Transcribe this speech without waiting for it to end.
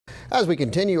As we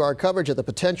continue our coverage of the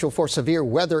potential for severe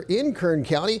weather in Kern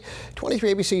County,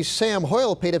 23 ABC's Sam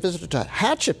Hoyle paid a visit to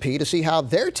Tehachapi to see how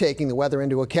they're taking the weather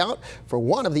into account for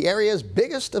one of the area's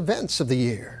biggest events of the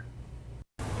year.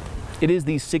 It is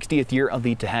the 60th year of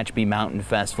the Tehachapi Mountain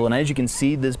Festival, and as you can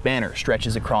see, this banner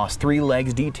stretches across 3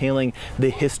 legs detailing the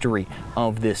history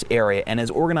of this area. And as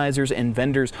organizers and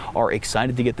vendors are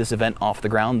excited to get this event off the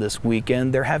ground this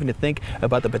weekend, they're having to think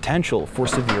about the potential for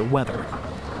severe weather.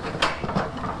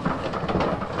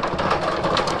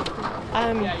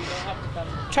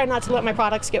 Try not to let my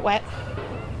products get wet.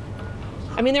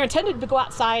 I mean, they're intended to go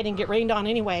outside and get rained on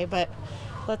anyway, but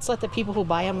let's let the people who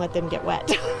buy them, let them get wet.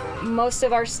 Most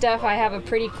of our stuff, I have a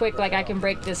pretty quick, like I can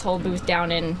break this whole booth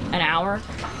down in an hour.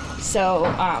 So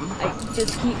I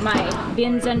just keep my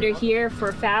bins under here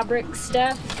for fabric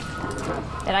stuff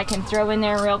that I can throw in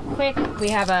there real quick. We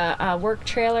have a work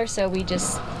trailer, so we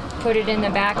just put it in the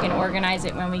back and organize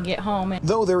it when we get home.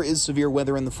 Though there is severe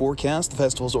weather in the forecast, the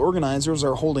festival's organizers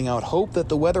are holding out hope that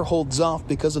the weather holds off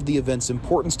because of the event's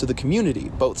importance to the community,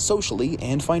 both socially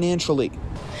and financially.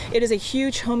 It is a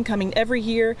huge homecoming. Every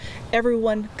year,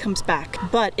 everyone comes back,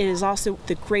 but it is also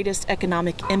the greatest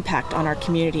economic impact on our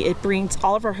community. It brings,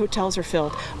 all of our hotels are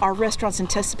filled, our restaurants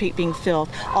anticipate being filled,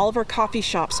 all of our coffee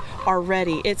shops are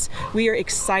ready. We are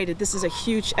excited. This is a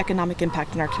huge economic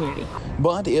impact in our community.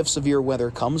 But if severe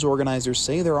weather comes, organizers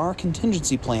say there are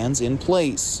contingency plans in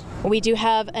place. We do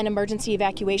have an emergency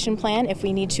evacuation plan if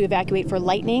we need to evacuate for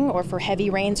lightning or for heavy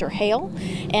rains or hail.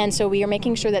 And so we are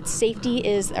making sure that safety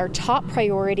is our top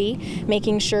priority,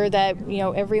 making sure that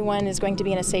everyone is going to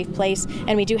be in a safe place.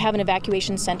 And we do have an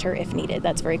evacuation center if needed.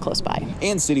 That's very close by.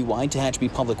 And citywide,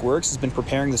 Tehachapi Public Works has been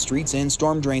preparing the streets and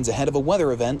storm drains ahead of a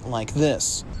weather event like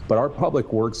this. But our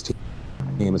Public Works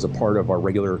team is a part of our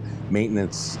regular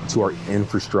maintenance to our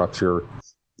infrastructure.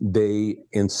 They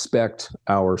inspect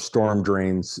our storm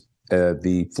drains,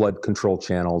 the flood control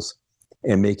channels,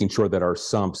 and making sure that our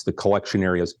sumps, the collection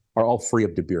areas, are all free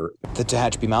of debris. The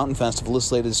Tehachapi Mountain Festival is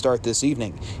slated to start this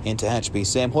evening. In Tehachapi,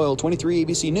 Sam Hoyle, 23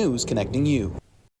 ABC News, connecting you.